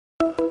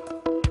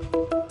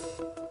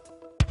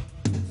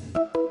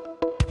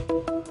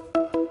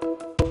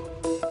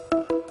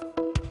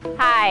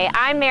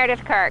I'm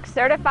Meredith Kirk,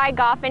 certified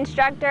golf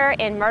instructor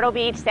in Myrtle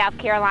Beach, South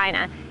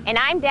Carolina, and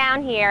I'm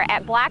down here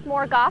at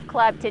Blackmore Golf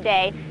Club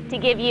today to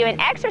give you an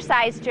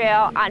exercise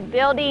drill on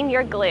building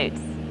your glutes.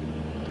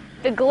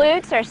 The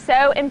glutes are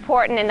so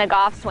important in the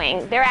golf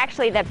swing. They're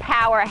actually the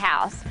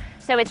powerhouse.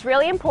 So it's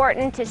really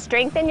important to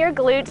strengthen your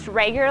glutes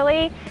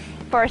regularly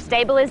for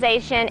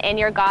stabilization in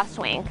your golf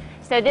swing.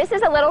 So this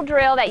is a little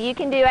drill that you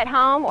can do at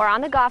home or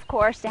on the golf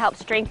course to help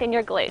strengthen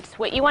your glutes.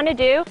 What you want to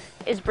do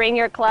is bring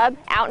your club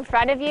out in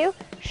front of you,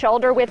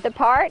 shoulder width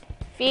apart,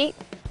 feet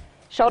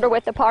shoulder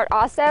width apart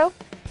also,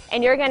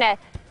 and you're going to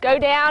go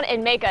down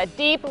and make a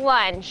deep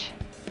lunge.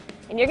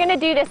 And you're going to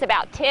do this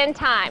about 10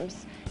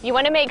 times. You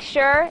want to make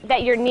sure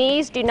that your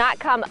knees do not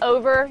come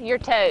over your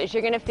toes.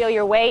 You're going to feel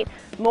your weight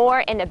more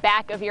in the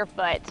back of your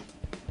foot.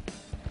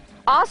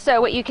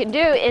 Also, what you can do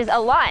is a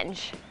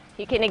lunge.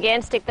 You can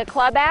again stick the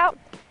club out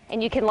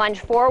and you can lunge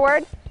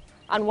forward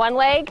on one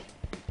leg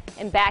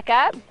and back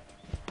up,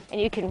 and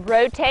you can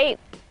rotate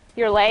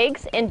your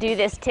legs and do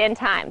this 10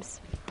 times.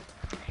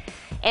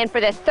 And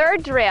for the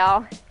third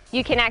drill,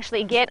 you can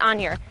actually get on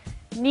your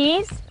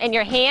knees and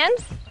your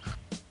hands.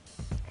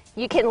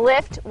 You can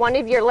lift one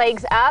of your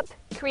legs up,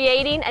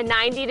 creating a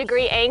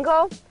 90-degree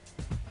angle.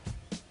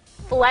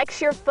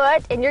 Flex your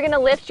foot, and you're going to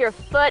lift your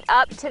foot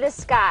up to the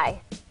sky.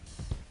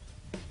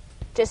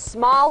 Just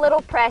small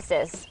little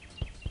presses.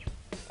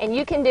 And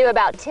you can do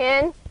about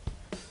 10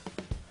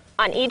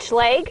 on each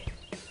leg,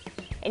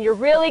 and you're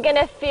really going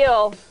to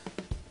feel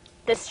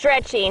the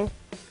stretching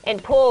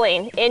and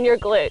pulling in your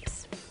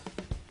glutes.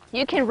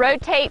 You can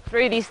rotate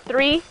through these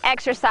 3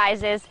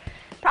 exercises,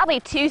 probably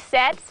 2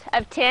 sets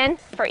of 10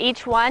 for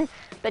each one,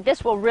 but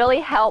this will really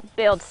help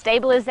build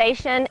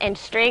stabilization and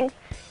strength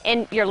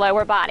in your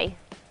lower body.